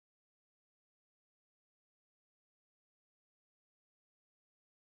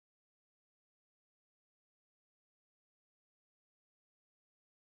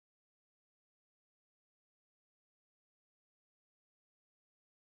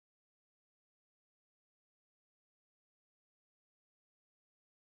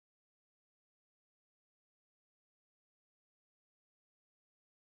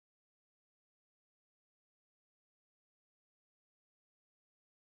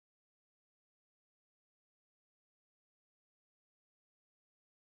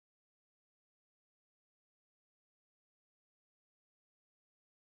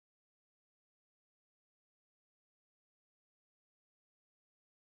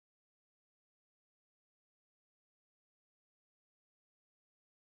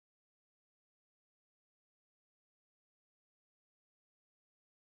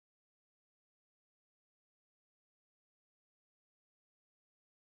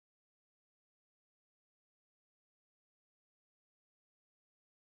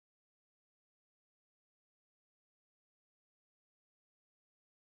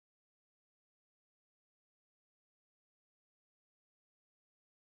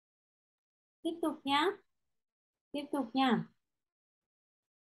Tiếp tục nhá, tiếp tục nhá.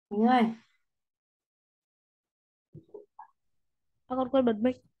 Mọi người, Con quên bật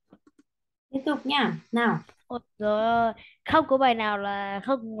mic. tiếp tục nhá. Nào, Ôi giời ơi, không có bài nào là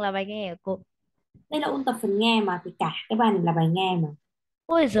không là bài nghe của cô. đây là ôn tập phần nghe mà, thì cả cái bài này là bài nghe mà.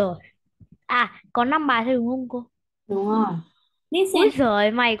 Ôi giời. À, có 5 bài thôi đúng không cô? Đúng rồi. Ôi Listen,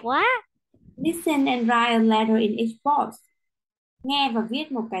 giời, may quá. listen and write a letter in each box. Nghe và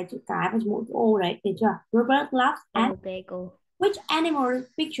viết một cái chữ cái vào mỗi cái ô đấy, được chưa? Robert loves and Ok cô. which animal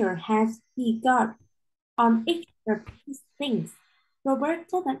picture has he got on each of his things? Robert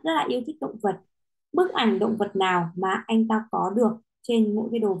rất là yêu thích động vật. Bức ảnh động vật nào mà anh ta có được trên mỗi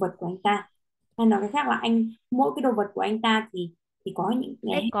cái đồ vật của anh ta? Hay nói cách khác là mỗi cái đồ vật của anh ta thì có những Sẽ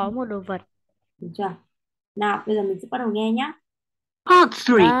cái, có một đồ vật. được chưa? Nào, bây giờ mình sẽ bắt đầu nghe nhé. Part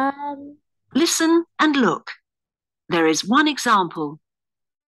 3. À, Listen and look. There is one example.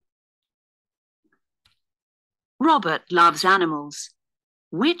 Robert loves animals.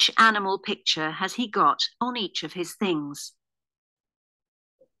 Which animal picture has he got on each of his things?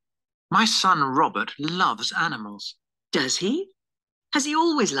 My son Robert loves animals. Does he? Has he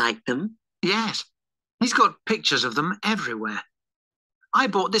always liked them? Yes, he's got pictures of them everywhere. I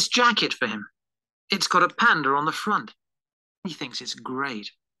bought this jacket for him. It's got a panda on the front. He thinks it's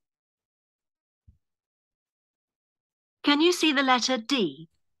great. Can you see the letter D?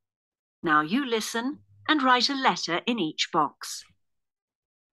 Now you listen and write a letter in each box.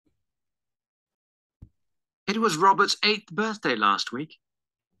 It was Robert's 8th birthday last week.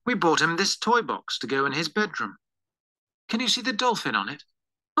 We bought him this toy box to go in his bedroom. Can you see the dolphin on it?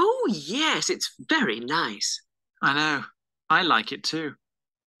 Oh, yes, it's very nice. I know. I like it too.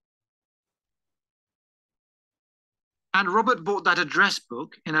 And Robert bought that address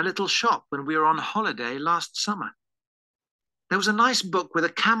book in a little shop when we were on holiday last summer. There was a nice book with a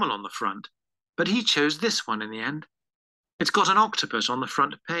camel on the front, but he chose this one in the end. It's got an octopus on the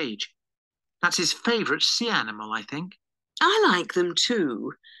front page. That's his favourite sea animal, I think. I like them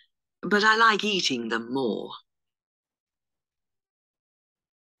too, but I like eating them more.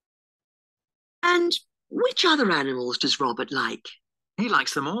 And which other animals does Robert like? He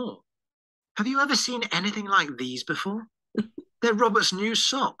likes them all. Have you ever seen anything like these before? They're Robert's new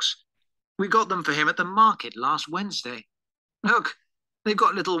socks. We got them for him at the market last Wednesday. Look, they've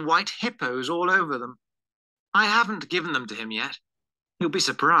got little white hippos all over them. I haven't given them to him yet. He'll be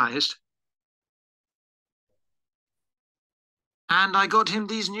surprised. And I got him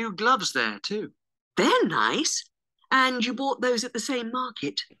these new gloves there, too. They're nice. And you bought those at the same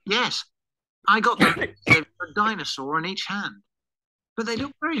market? Yes, I got them because they've got a dinosaur in each hand. But they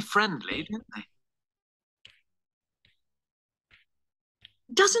look very friendly, don't they?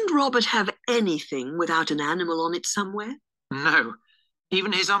 Doesn't Robert have anything without an animal on it somewhere? No,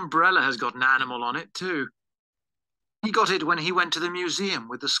 even his umbrella has got an animal on it, too. He got it when he went to the museum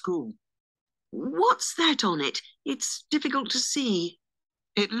with the school. What's that on it? It's difficult to see.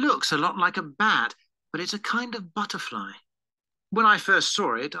 It looks a lot like a bat, but it's a kind of butterfly. When I first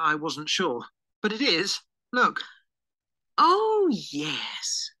saw it, I wasn't sure. But it is. Look. Oh,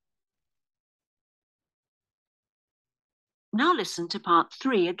 yes. Now listen to part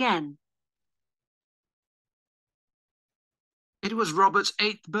 3 again. It was Robert's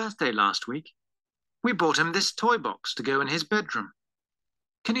 8th birthday last week. We bought him this toy box to go in his bedroom.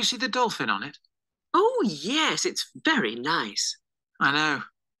 Can you see the dolphin on it? Oh, yes, it's very nice. I know.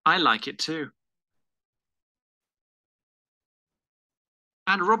 I like it too.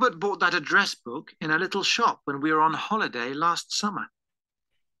 And Robert bought that address book in a little shop when we were on holiday last summer.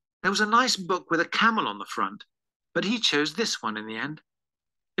 There was a nice book with a camel on the front, but he chose this one in the end.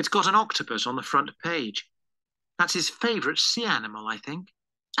 It's got an octopus on the front page. That's his favourite sea animal, I think.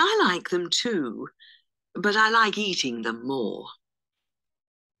 I like them too, but I like eating them more.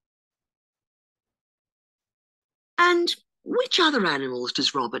 And which other animals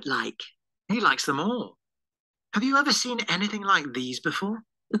does Robert like? He likes them all. Have you ever seen anything like these before?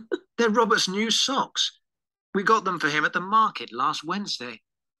 They're Robert's new socks. We got them for him at the market last Wednesday.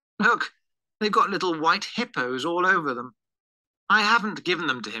 Look, they've got little white hippos all over them. I haven't given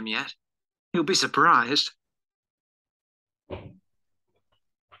them to him yet. He'll be surprised.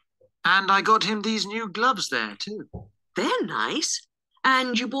 And I got him these new gloves there, too. They're nice.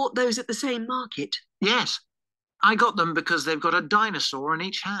 And you bought those at the same market? Yes, I got them because they've got a dinosaur in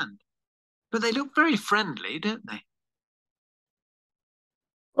each hand. But they look very friendly, don't they?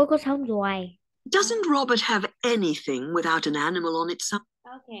 ôi con xong rồi. Doesn't Robert have anything without an animal on it some?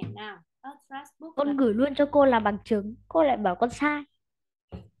 Ok, nào. Address book là Con gửi luôn cho cô làm bằng chứng. Cô lại bảo con sai.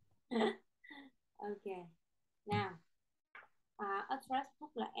 ok. Nào. Address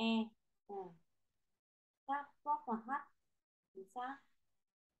book là E. À, xác phốt và H chính xác,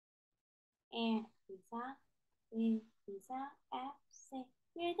 E chính xác, T chính xác, F, C.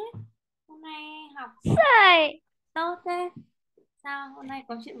 Ghê thế. Hôm nay học Sai. tốt thế. Sao hôm nay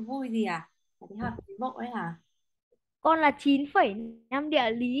có chuyện vui gì à? Phải đi học tiến bộ đấy hả? Con là 9,5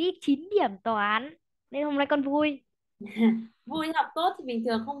 địa lý, 9 điểm toán. Nên hôm nay con vui. Vui học tốt thì bình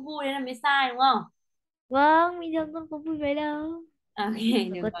thường không vui đấy là mới sai đúng không? Vâng, bình thường con có vui mấy đâu. Ok,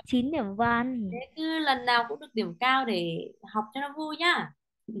 Con được có rồi. 9 điểm văn. Thế cứ lần nào cũng được điểm cao để học cho nó vui nhá.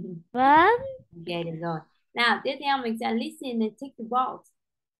 Vâng. Ok, được rồi. Nào, tiếp theo mình sẽ listen and tick the box.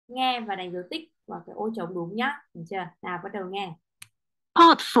 Nghe và đánh dấu tích vào cái ô trống đúng nhá. Được chưa? Nào, bắt đầu nghe.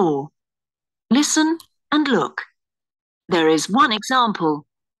 Part 4. Listen and look. There is one example.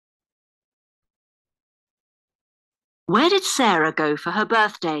 Where did Sarah go for her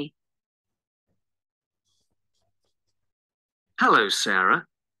birthday? Hello, Sarah.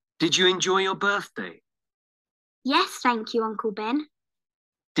 Did you enjoy your birthday? Yes, thank you, Uncle Ben.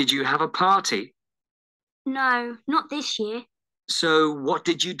 Did you have a party? No, not this year. So, what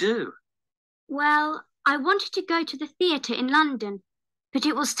did you do? Well, I wanted to go to the theatre in London, but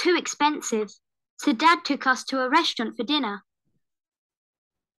it was too expensive. So Dad took us to a restaurant for dinner.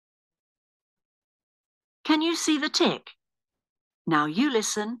 Can you see the tick? Now you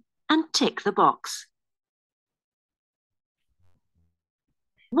listen and tick the box.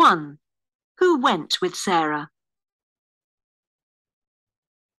 1. Who went with Sarah?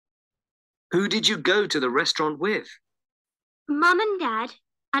 Who did you go to the restaurant with? Mum and Dad,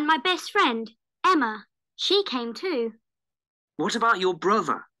 and my best friend, Emma. She came too. What about your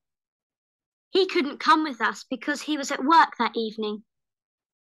brother? He couldn't come with us because he was at work that evening.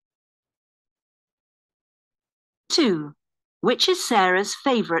 2. Which is Sarah's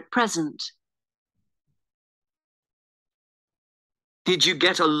favourite present? Did you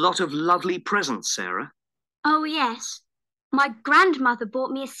get a lot of lovely presents, Sarah? Oh, yes. My grandmother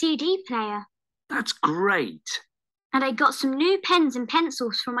bought me a CD player, That's great. and I got some new pens and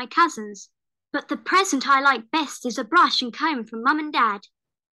pencils from my cousins. But the present I like best is a brush and comb from Mum and Dad.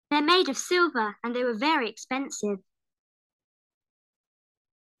 They're made of silver and they were very expensive.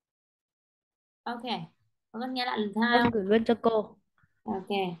 Ok, có cần nghe lại lần hai Con không? gửi luôn cho cô. Ok,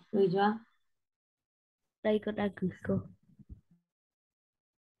 gửi chưa? Đây con đã gửi cô.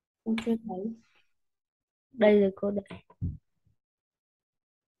 Con chưa thấy. Đây rồi cô đây.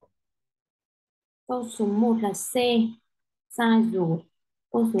 Câu số 1 là C, sai rồi.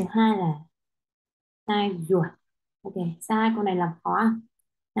 Câu số 2 là sai rồi. Ok, sai câu này làm khó à?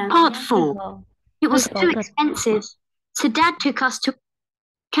 Nào nghe Part nhá. 4. Vâng. It Hơi was khó too thật. expensive. So Dad took us to.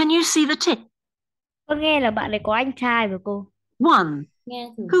 Can you see the tick? Con nghe là bạn ấy có anh trai mà cô. 1.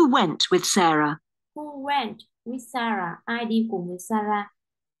 Nghe thử. Who went with Sarah? Who went with Sarah? Ai đi cùng với Sarah?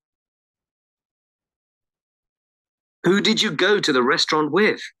 Who did you go to the restaurant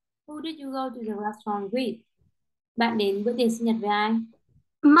with? Who did you go to the restaurant with? Bạn đến bữa tiệc sinh nhật với ai?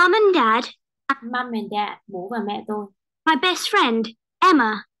 Mum and Dad, Mom and Dad, bố và mẹ tôi. my best friend,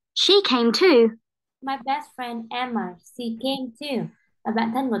 Emma. She came too. My best friend Emma, she came too. Và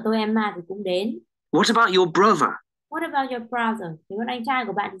bạn thân của tôi Emma thì cũng đến. What about your brother? What about your brother? Thế còn anh trai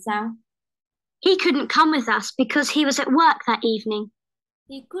của bạn thì sao? He couldn't come with us because he was at work that evening.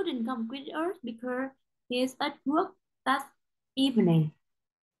 He couldn't come with us because he is at work that evening.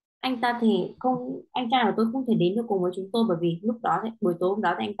 Anh ta thì không, anh trai của tôi không thể đến được cùng với chúng tôi bởi vì lúc đó thì, buổi tối hôm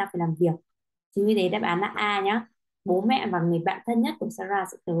đó thì anh ta phải làm việc. Chính vì thế đáp án là A nhá. Bố mẹ và người bạn thân nhất của Sarah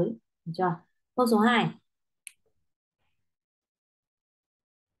sẽ tới. Được chưa? Câu số 2.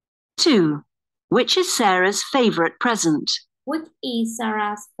 2. Which is Sarah's favourite present? Which is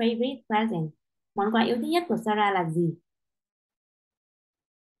Sarah's favorite present? Món quà yêu thích nhất của Sarah là gì?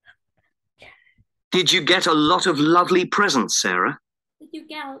 Did you get a lot of lovely presents, Sarah? Did you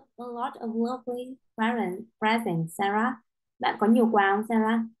get a lot of lovely presents, Sarah? Bạn có nhiều quà không,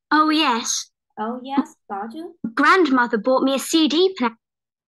 Sarah? Oh, yes. Oh yes, có chứ. Grandmother bought me a CD player.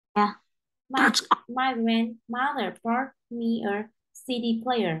 My, my grandmother bought me a CD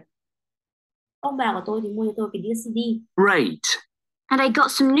player. Ông bà của tôi thì mua cho tôi cái đĩa CD. Great. And I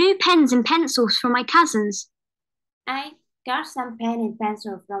got some new pens and pencils from my cousins. I got some pen and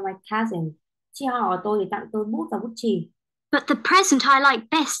pencil from my cousin. Chị họ của tôi thì tặng tôi bút và bút chì. But the present I like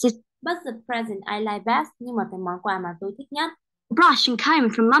best is But the present I like best, nhưng mà cái món quà mà tôi thích nhất a brush and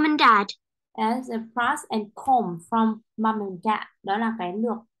comb from Mum and Dad. is a brush and comb from mom and dad. Đó là cái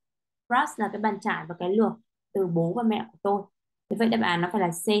lược. Brush là cái bàn chải và cái lược từ bố và mẹ của tôi. Thế vậy đáp án nó phải là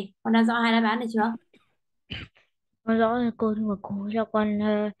C. Con đã rõ hai đáp án được chưa? Con rõ rồi cô, nhưng mà cô cho con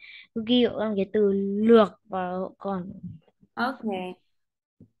ghi hộ con cái từ lược vào còn. Ok.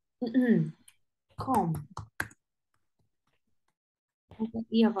 Comb. Hai cái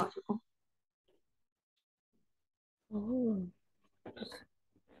ear vào cho cô. Ồ,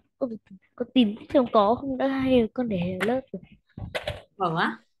 con tìm xem có không đã hay là con để ở lớp rồi. Vở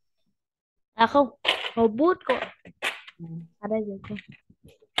á. À không, màu bút cô ạ. Ừ. À đây rồi cô.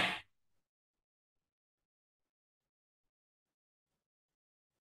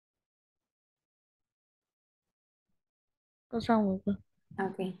 Con xong rồi cô.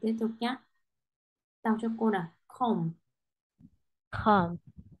 Ok, tiếp tục nhé. Đọc cho cô nào. Comb. Comb,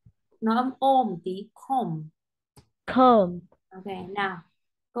 Nó âm ô một tí. Comb. comb, Ok, nào.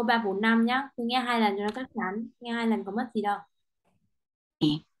 Câu 3, 4, 5 nhá. Cứ nghe 2 lần cho nó chắc chắn. Nghe 2 lần có mất gì đâu.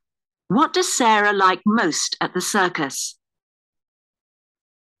 What does Sarah like most at the circus?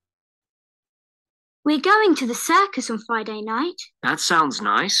 We're going to the circus on Friday night. That sounds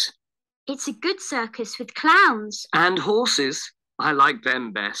nice. It's a good circus with clowns. And horses. I like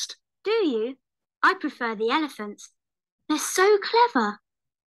them best. Do you? I prefer the elephants. They're so clever.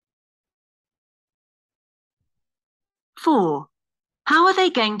 4. How are they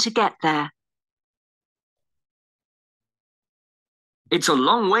going to get there? It's a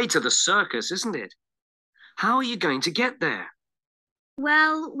long way to the circus, isn't it? How are you going to get there?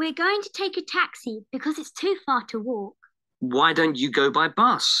 Well, we're going to take a taxi because it's too far to walk. Why don't you go by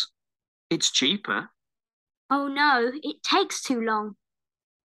bus? It's cheaper. Oh no, it takes too long.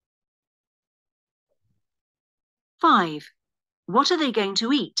 5. What are they going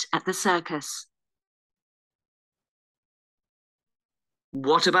to eat at the circus?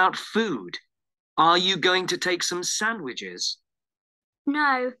 What about food? Are you going to take some sandwiches?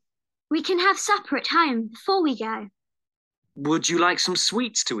 No, we can have supper at home before we go. Would you like some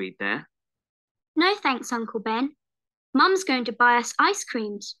sweets to eat there? No thanks, Uncle Ben. Mum's going to buy us ice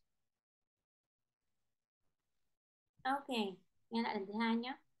creams. Ok, nghe lại lần thứ 2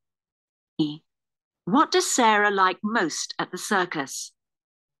 nhé. What does Sarah like most at the circus?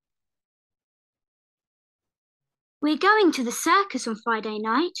 We're going to the circus on Friday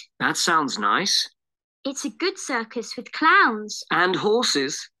night. That sounds nice. It's a good circus with clowns. And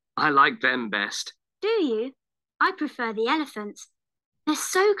horses. I like them best. Do you? I prefer the elephants. They're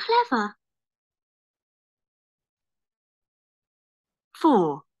so clever.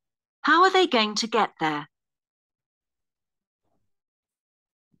 4. How are they going to get there?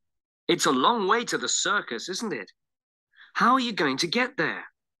 It's a long way to the circus, isn't it? How are you going to get there?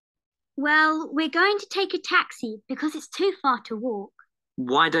 Well, we're going to take a taxi because it's too far to walk.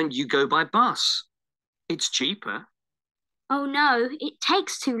 Why don't you go by bus? It's cheaper. Oh no, it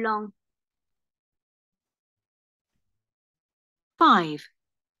takes too long. 5.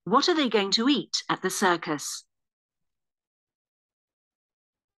 What are they going to eat at the circus?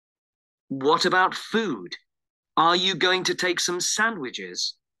 What about food? Are you going to take some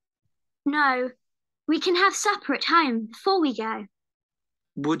sandwiches? No, we can have supper at home before we go.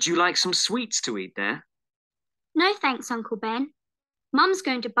 Would you like some sweets to eat there? No thanks, Uncle Ben. Mum's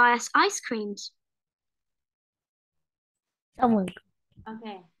going to buy us ice creams. Xong rồi. Ok,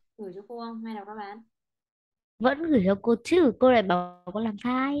 gửi cho cô không? Hay đọc đáp án? Vẫn gửi cho cô chứ, cô lại bảo con làm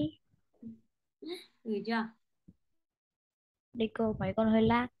sai. Gửi chưa? Đây cô, máy con hơi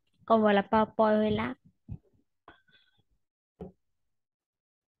lag. Con vào là PowerPoint hơi lag.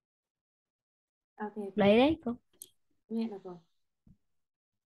 Ok, Lấy đấy cô. nghe được rồi.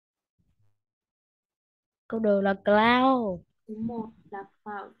 Câu đầu là cloud. Thứ 1 là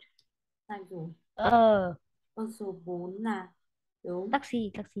cloud. Sai rồi. Câu số 4 là đúng.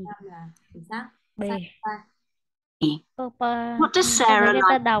 Taxi. 5 là chính xác. B. Sai 3. Câu ba. What does Con Sarah thấy người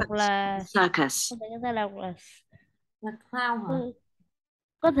ta like đọc most là... at the circus? Con thấy người ta đọc là... Là cloud hả?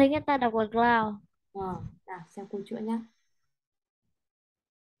 Con thấy người ta đọc là cloud. Nào, xem câu chữa nhé.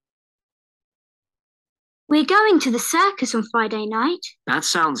 We're going to the circus on Friday night. That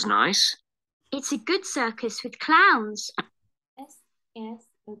sounds nice. It's a good circus with clowns. S,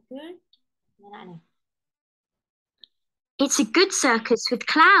 a good. Nghe lại này. It's a good circus with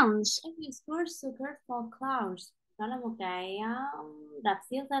clowns. It's good sugar for clouds. Đó là một cái đặc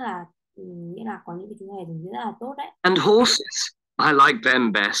siết rất là nghĩa là có những cái chú hề thì rất là tốt đấy. And horses. I like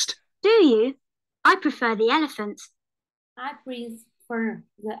them best. Do you? I prefer the elephants. I prefer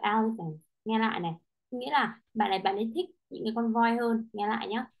the elephant. Nghe lại này. Nghĩa là bạn ấy thích những cái con voi hơn. Nghe lại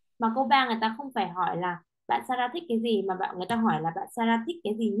nhá. Mà câu 3 người ta không phải hỏi là bạn Sarah thích cái gì mà người ta hỏi là bạn Sarah thích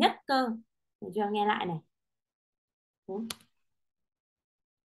cái gì nhất cơ. Được chưa? Nghe lại này. Đúng.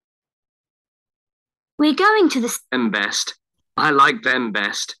 We're going to the... Them best. I like them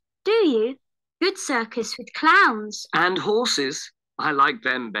best. Do you? Good circus with clowns. And horses. I like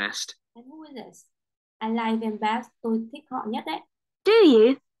them best. And who is this? I like them best. Tôi thích họ nhất đấy. Do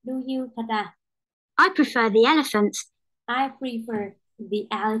you? Do you thật à? I prefer the elephants. I prefer the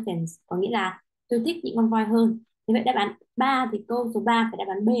elephants. Có nghĩa là tôi thích những con voi hơn. Thế vậy đáp án 3 thì câu số 3 phải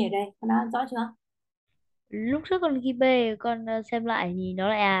đáp án B ở đây. Con đã rõ chưa? Lúc trước con ghi B, con xem lại nhìn nó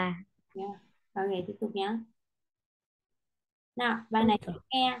lại à. Yeah. Ok, tiếp tục nhé. Nào, bài Ôi này trời.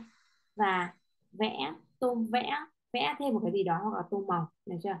 nghe và vẽ, tô vẽ, vẽ thêm một cái gì đó hoặc là tô màu,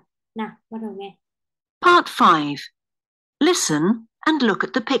 được chưa? Nào, bắt đầu nghe. Part 5. Listen and look at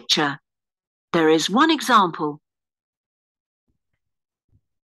the picture. There is one example.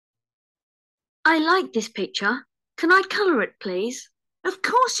 I like this picture. Can I colour it, please? Of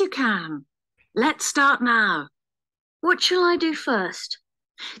course you can. Let's start now. What shall I do first?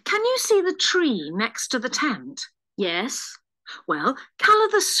 Can you see the tree next to the tent? Yes. Well, colour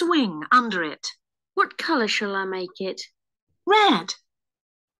the swing under it. What colour shall I make it? Red.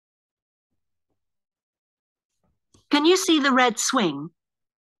 Can you see the red swing?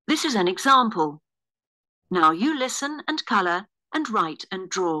 This is an example. Now you listen and colour and write and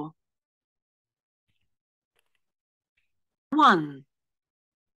draw. 1.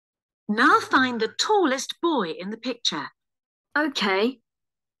 Now find the tallest boy in the picture. Okay.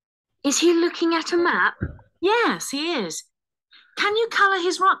 Is he looking at a map? Yes, he is. Can you colour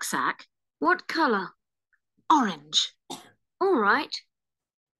his rucksack? What colour? Orange. All right.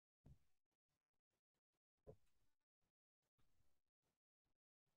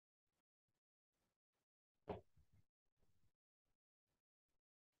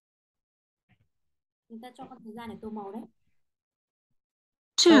 Chúng ta cho con thời gian để tô màu đấy.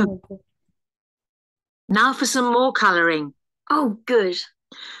 2. Ồ, cô. Now for some more colouring. Oh, good.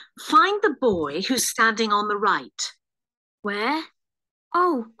 Find the boy who's standing on the right. Where?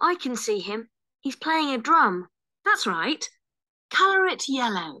 Oh, I can see him. He's playing a drum. That's right. Colour it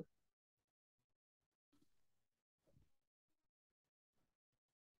yellow.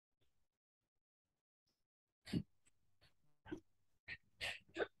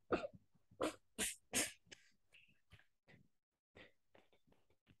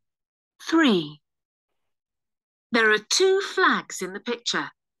 3. There are 2 flags in the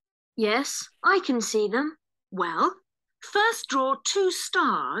picture. Yes, I can see them. Well, first draw 2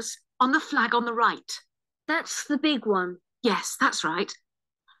 stars on the flag on the right. That's the big one. Yes, that's right.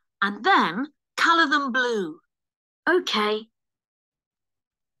 And then colour them blue. Okay.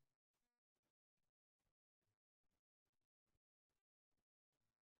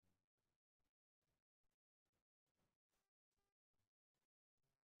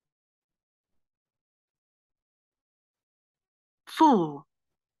 Four.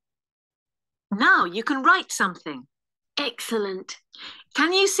 Now you can write something. Excellent.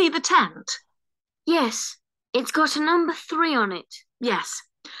 Can you see the tent? Yes, it's got a number 3 on it. Yes.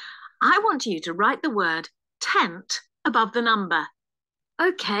 I want you to write the word tent above the number.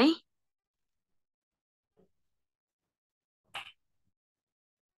 Okay.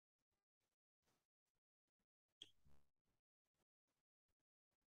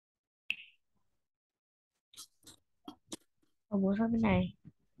 Ở bố sang bên này.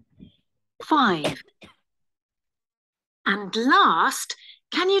 5. And last,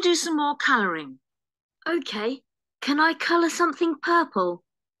 can you do some more colouring? Okay. Can I colour something purple?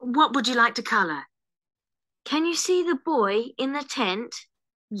 What would you like to colour? Can you see the boy in the tent?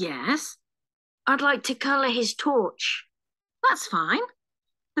 Yes, I'd like to colour his torch. that's fine.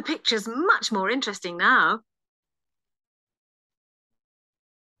 The picture's much more interesting now.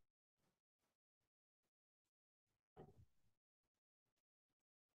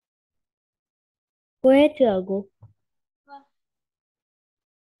 Cô hết chưa hả cô? Vâng.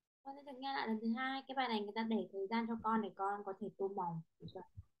 Con sẽ được nghe lại lần thứ hai. Cái bài này người ta để thời gian cho con để con có thể tô màu, được chưa?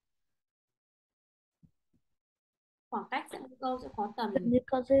 Khoảng cách giữa mỗi câu sẽ có tầm Như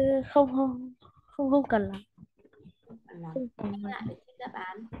con sẽ không cần lắm. là Không cần nghe lắm. lại để check đáp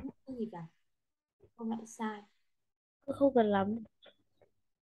án, không có gì cả, không lại sai, Không cần lắm.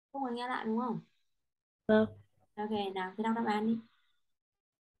 không cần nghe lại đúng không? Vâng. Ok, nào cứ đọc đáp án đi.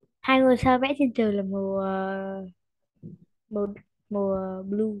 2 ngôi sao vẽ trên trời là màu màu màu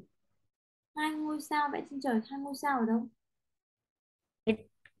blue. 2 ngôi sao vẽ trên trời, 2 ngôi sao ở đâu? người,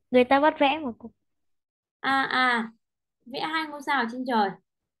 người ta bắt vẽ mà cô. À, vẽ 2 ngôi sao ở trên trời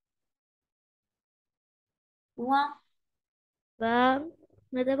đúng không? Vâng,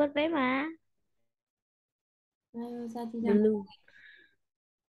 người ta bắt vẽ mà. 2 ngôi sao trên trời, Blue.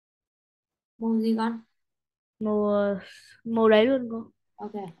 màu gì con? Màu màu đấy luôn cô.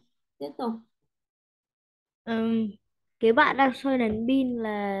 Ok, tiếp tục. Cái bạn đang soi đèn pin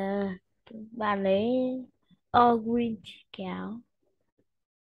là bạn ấy all green kéo.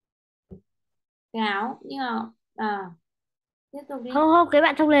 Cái áo nhưng mà Tiếp tục đi. Không không, cái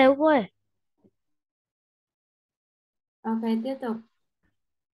bạn trong lều cô ơi. Ok, tiếp tục.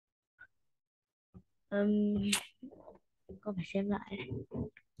 Ừm, con phải xem lại này.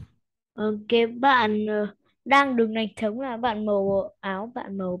 Cái bạn đang đứng đánh trống là bạn màu áo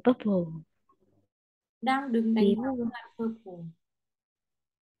bạn màu purple. Đang đứng đánh Tím bóng luôn. là purple.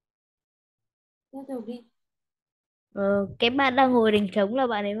 Tiếp tục đi. Cái bạn đang ngồi đánh trống là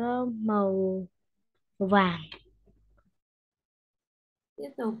bạn ấy màu vàng. Tiếp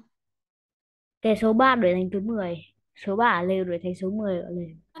tục. Cái số 3 đổi thành thứ 10. Số 3 ở lều đổi thành số 10 ở lều.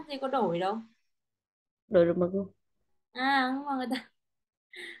 Làm gì có đổi đâu. Đổi được mà cô. Nhưng mà người ta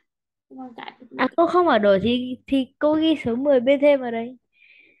nhưng mà cãi À cô không ở đổi thì cô ghi số 10 bên thêm vào đấy.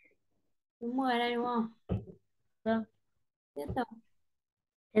 số 10 đây đúng không? Vâng, Tiếp tục.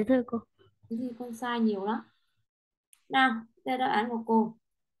 thế thôi cô. Cái gì con sai nhiều lắm. Nào, đây là đáp án của cô.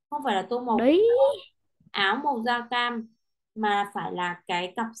 Không phải là tô màu Đấy. áo màu da cam, mà phải là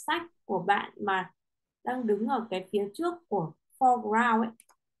cái cặp sách của bạn mà đang đứng ở cái phía trước của foreground ấy.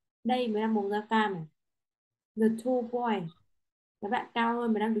 Đây mới là màu da cam này. The tall boy, cái bạn cao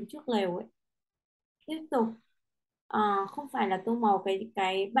hơn mà đang đứng trước lều ấy. Tiếp tục. Không phải là tô màu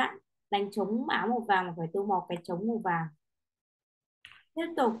cái bạn đánh trống áo màu vàng, mà phải tô màu cái trống màu vàng. Tiếp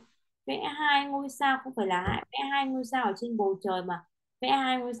tục. Vẽ hai ngôi sao, không phải là vẽ hai ngôi sao ở trên bầu trời, mà vẽ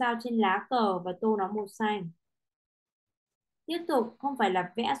hai ngôi sao trên lá cờ và tô nó màu xanh. Tiếp tục. Không phải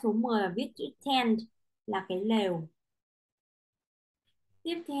là vẽ số 10 mà viết chữ tent là cái lều.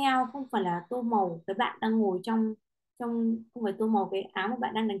 Tiếp theo. Không phải là tô màu cái bạn đang ngồi trong trong không phải tô màu cái áo mà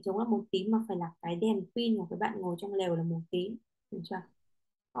bạn đang đánh trống là màu tím, mà phải là cái đèn pin của cái bạn ngồi trong lều là màu tím. Được chưa?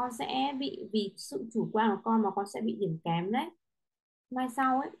 Con sẽ bị, vì sự chủ quan của con mà con sẽ bị điểm kém đấy. Mai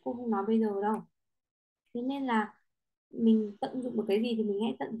sau ấy cô không nói bây giờ đâu. Thế nên là mình tận dụng được cái gì thì mình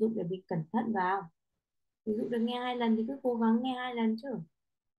hãy tận dụng để mình cẩn thận vào. Ví dụ được nghe 2 lần thì cứ cố gắng nghe 2 lần chứ.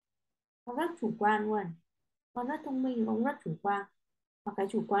 Con rất chủ quan luôn. Con rất thông minh, con rất chủ quan. Và cái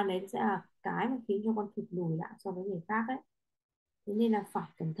chủ quan đấy sẽ là cái mà khiến cho con thụt lùi lại so với người khác đấy. Thế nên là phải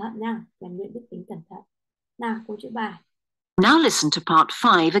cẩn thận nha, rèn luyện đức tính cẩn thận. Nào, cô chữa bài. Now listen to part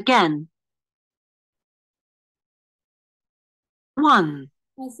 5 again. 1.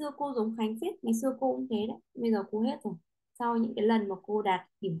 Ngày xưa cô giống Khánh phết, ngày xưa cô cũng thế đấy, bây giờ cô hết rồi. Sau những cái lần mà cô đạt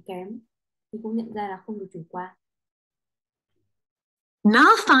điểm kém thì cô nhận ra là không được chủ quan.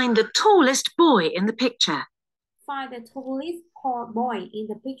 Now find the tallest boy in the picture. Find the tallest boy in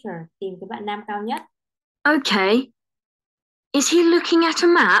the picture. Tìm cái bạn nam cao nhất. Okay. Is he looking at a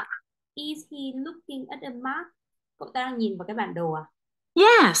map? Is he looking at a map? Cậu ta đang nhìn vào cái bản đồ à?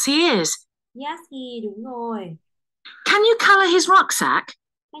 Yes, he is. Yes, he, đúng rồi. Can you colour his rucksack?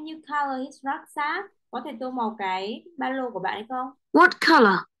 Can you color his rucksack? Có thể tô màu cái ba lô của bạn hay không? What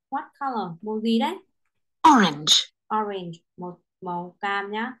colour? What color? Màu gì đấy? Orange. Orange, màu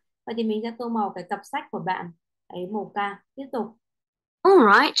cam nhá. Vậy thì mình sẽ tô màu cái cặp sách của bạn ấy màu cam. Tiếp tục. All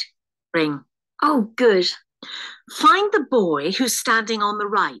right. Ring. Oh, good. Find the boy who's standing on the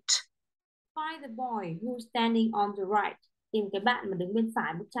right. Find the boy who's standing on the right. Tìm cái bạn mà đứng bên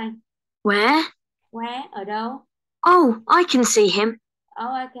phải bức tranh. Where? Where? Ở đâu? Oh, I can see him.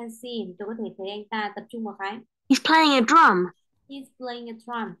 Oh, I can see him. Tôi có thể thấy anh ta. Tập trung vào Khánh. He's playing a drum. He's playing a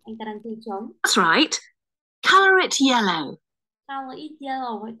drum. Anh ta đang chơi trống. That's right. Colour it yellow. Color it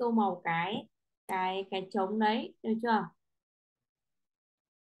yellow. Hãy tô màu cái trống đấy. Được chưa?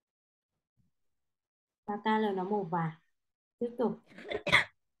 Và color nó màu vàng. Tiếp tục.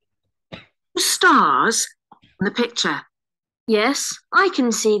 Stars in the picture. Yes, I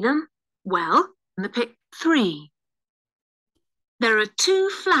can see them. Well, in the pic 3. There are 2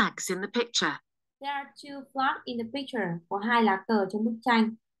 flags in the picture. There are two flags in the picture. Có 2 lá cờ trong bức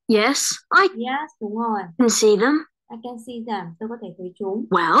tranh. Yes, I Yes, đúng rồi. can see them. I can see them. Tôi có thể thấy chúng.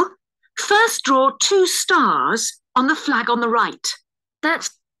 Well, first draw 2 stars on the flag on the right. That's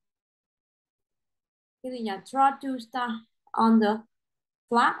Cái gì nhỉ? Draw two stars on the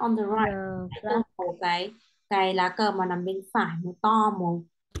flag on the right. Hãy tô màu cái lá cờ mà nằm bên phải màu to màu.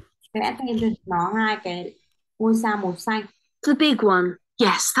 Vẽ thêm cho nó 2 cái ngôi sao màu xanh. the big one.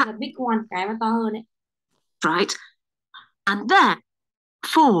 Yes, The that's big one, cái mà to hơn ấy. right. And then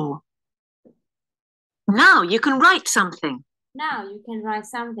 4. Now you can write something. Now you can write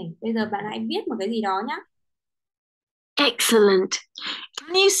something. Bây giờ bạn hãy viết một cái gì đó nhá. Excellent.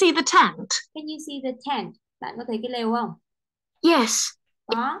 Can you see the tent? Can you see the tent? Bạn có thấy cái lều không? Yes,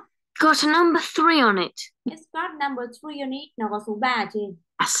 Có. got a number 3 on it. It's got number 3 on it. Nó có số 3 ở trên.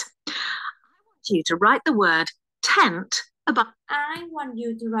 Yes. I want you to write the word tent above. I want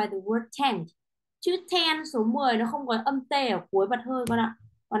you to write the word tent. Chữ tent số 10 nó không có âm T ở cuối bật hơi con ạ.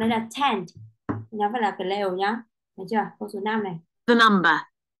 Còn đây là tent. Nó phải là cái lều nhá. Thấy chưa? Câu số 5 này. the number.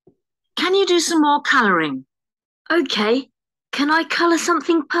 Can you do some more colouring? Okay. Can I colour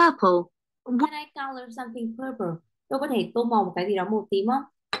something purple? Can I color something purple? Tôi có thể tô màu một cái gì đó màu tím không?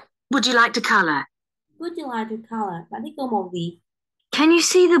 Would you like to colour? Would you like to color? Bạn thích tô màu gì? Can you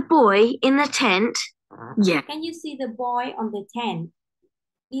see the boy in the tent? Yeah. Can you see the boy on the tent?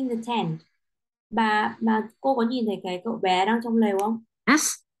 In the tent. Bà cô có nhìn thấy cái cậu bé đang trong lều không?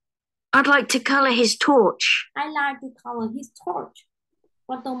 Yes. I'd like to colour his torch. I like to color his torch.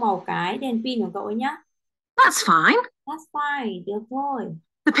 Con tô màu cái đèn pin của cậu ấy nhá. That's fine. That's fine, được thôi.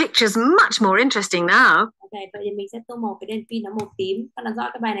 The picture's much more interesting now. Ok, vậy thì mình sẽ tô màu cái đèn pin nó màu tím. Con đã rõ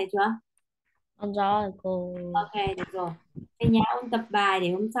cái bài này chưa? Con rõ rồi cô. Ok, được rồi. Về nhà ôn tập bài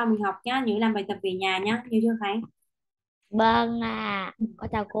để hôm sau mình học nhá. Nhớ làm bài tập về nhà nhá. Nhớ chưa Khánh? Vâng ạ. Con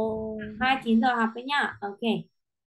chào cô. Mai 9 giờ học đấy nhá. Ok.